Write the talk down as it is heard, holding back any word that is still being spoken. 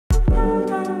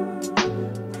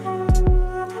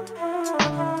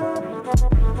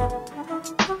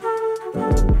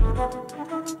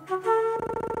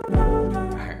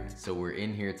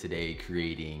today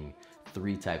creating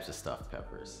 3 types of stuffed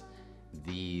peppers.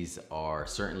 These are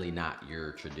certainly not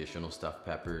your traditional stuffed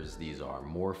peppers. These are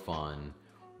more fun,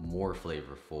 more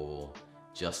flavorful,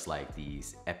 just like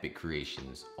these epic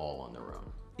creations all on their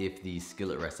own. If these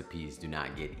skillet recipes do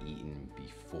not get eaten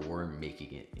before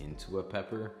making it into a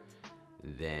pepper,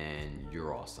 then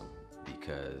you're awesome,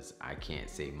 because I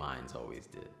can't say mine's always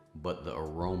did. But the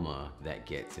aroma that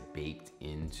gets baked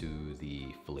into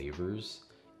the flavors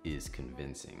is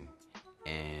convincing,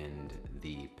 and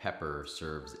the pepper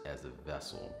serves as a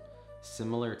vessel,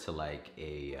 similar to like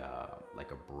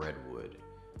a bread would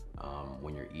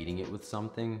when you're eating it with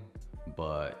something,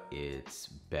 but it's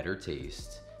better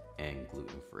taste and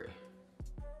gluten-free.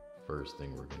 First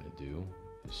thing we're gonna do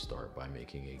is start by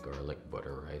making a garlic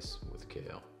butter rice with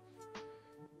kale.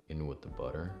 In with the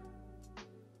butter,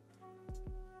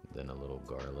 then a little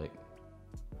garlic.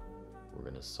 We're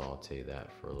gonna saute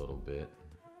that for a little bit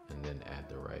and then add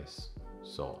the rice,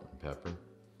 salt and pepper,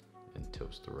 and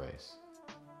toast the rice.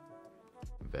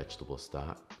 Vegetable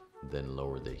stock, then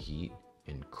lower the heat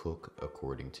and cook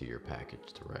according to your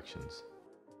package directions.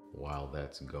 While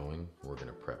that's going, we're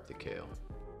gonna prep the kale.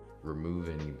 Remove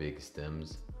any big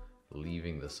stems,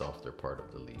 leaving the softer part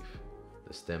of the leaf.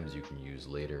 The stems you can use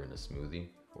later in a smoothie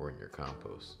or in your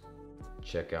compost.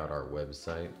 Check out our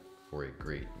website for a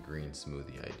great green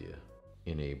smoothie idea.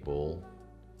 In a bowl,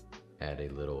 add a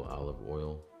little olive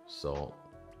oil, salt,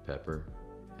 pepper,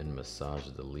 and massage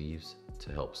the leaves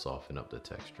to help soften up the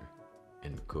texture.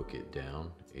 And cook it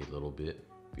down a little bit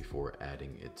before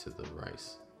adding it to the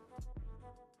rice.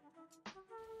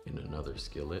 In another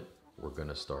skillet, we're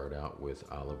gonna start out with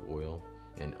olive oil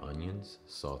and onions.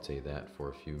 Saute that for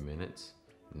a few minutes.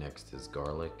 Next is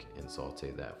garlic, and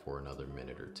saute that for another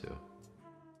minute or 2.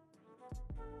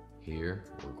 Here,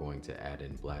 we're going to add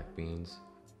in black beans,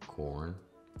 corn,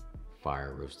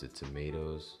 fire roasted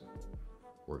tomatoes.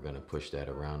 We're gonna push that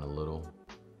around a little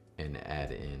and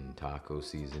add in taco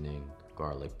seasoning,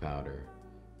 garlic powder,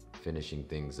 finishing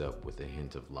things up with a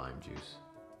hint of lime juice.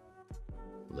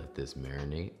 Let this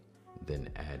marinate, then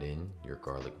add in your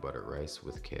garlic butter rice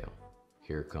with kale.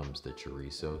 Here comes the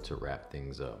chorizo to wrap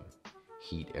things up.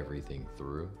 Heat everything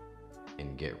through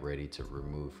and get ready to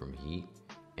remove from heat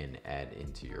and add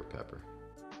into your pepper.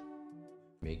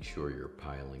 Make sure you're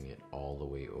piling it all the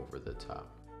way over the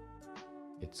top.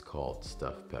 It's called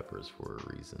stuffed peppers for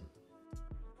a reason.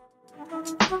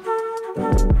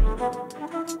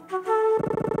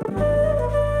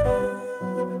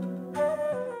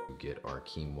 To get our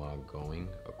quinoa going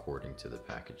according to the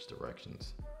package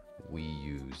directions, we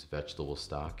use vegetable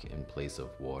stock in place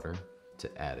of water to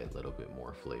add a little bit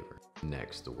more flavor.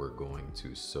 Next, we're going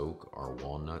to soak our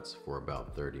walnuts for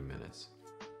about 30 minutes.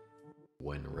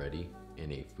 When ready,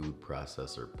 in a food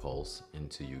processor, pulse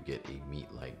until you get a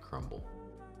meat-like crumble.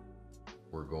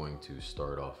 We're going to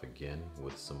start off again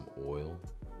with some oil,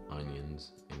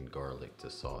 onions, and garlic to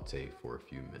saute for a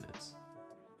few minutes.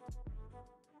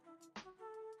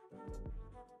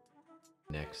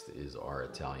 Next is our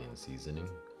Italian seasoning,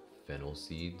 fennel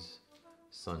seeds,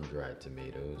 sun-dried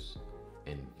tomatoes,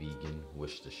 and vegan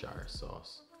Worcestershire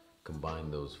sauce.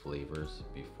 Combine those flavors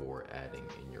before adding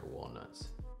in your walnuts.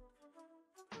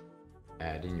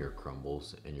 Add in your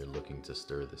crumbles, and you're looking to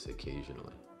stir this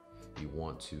occasionally. You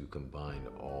want to combine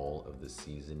all of the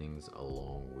seasonings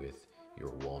along with your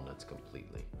walnuts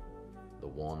completely. The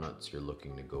walnuts, you're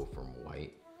looking to go from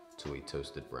white to a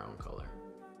toasted brown color.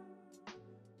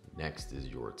 Next is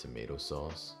your tomato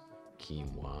sauce,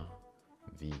 quinoa,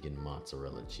 vegan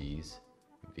mozzarella cheese,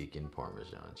 vegan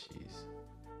Parmesan cheese.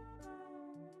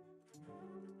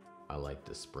 I like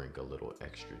to sprinkle a little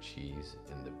extra cheese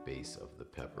in the base of the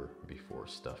pepper before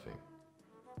stuffing.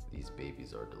 These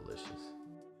babies are delicious.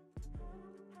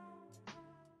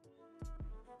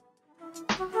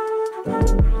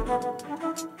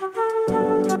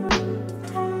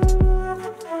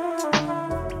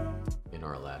 In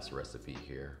our last recipe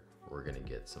here, we're gonna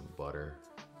get some butter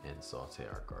and saute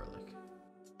our garlic.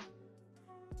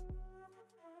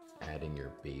 Adding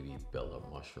your baby Bella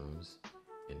mushrooms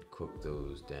and cook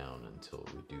those down until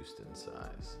reduced in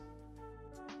size.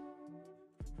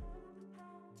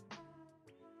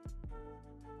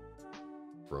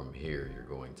 From here, you're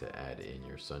going to add in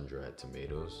your sun-dried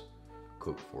tomatoes,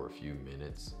 cook for a few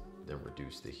minutes, then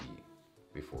reduce the heat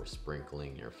before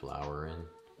sprinkling your flour in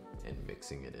and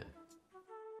mixing it in.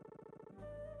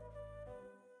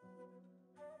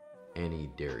 Any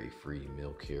dairy-free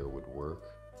milk here would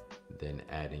work. Then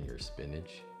add in your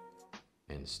spinach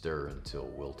and stir until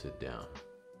wilted down.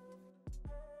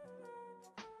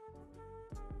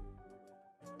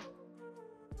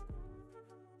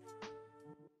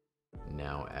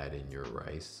 Now add Add in your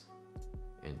rice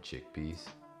and chickpeas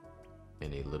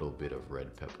and a little bit of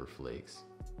red pepper flakes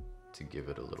to give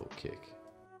it a little kick.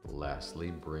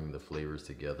 Lastly, bring the flavors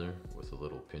together with a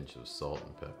little pinch of salt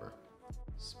and pepper.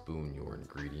 Spoon your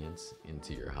ingredients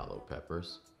into your hollow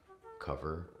peppers,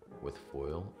 cover with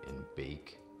foil, and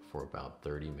bake for about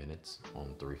 30 minutes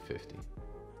on 350.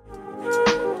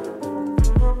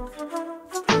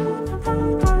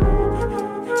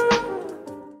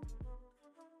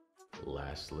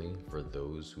 Lastly, for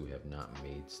those who have not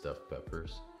made stuffed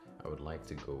peppers, I would like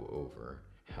to go over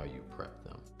how you prep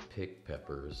them. Pick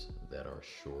peppers that are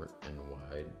short and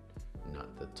wide,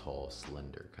 not the tall,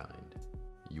 slender kind.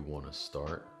 You want to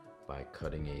start by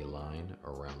cutting a line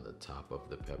around the top of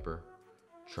the pepper,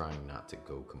 trying not to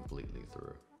go completely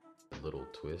through. A little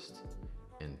twist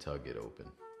and tug it open.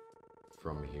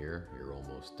 From here, you're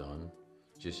almost done.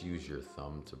 Just use your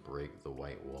thumb to break the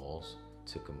white walls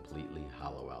to completely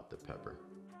hollow out the pepper.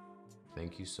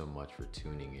 Thank you so much for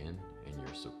tuning in and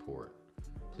your support.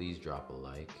 Please drop a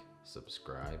like,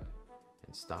 subscribe,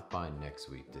 and stop by next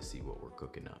week to see what we're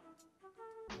cooking up.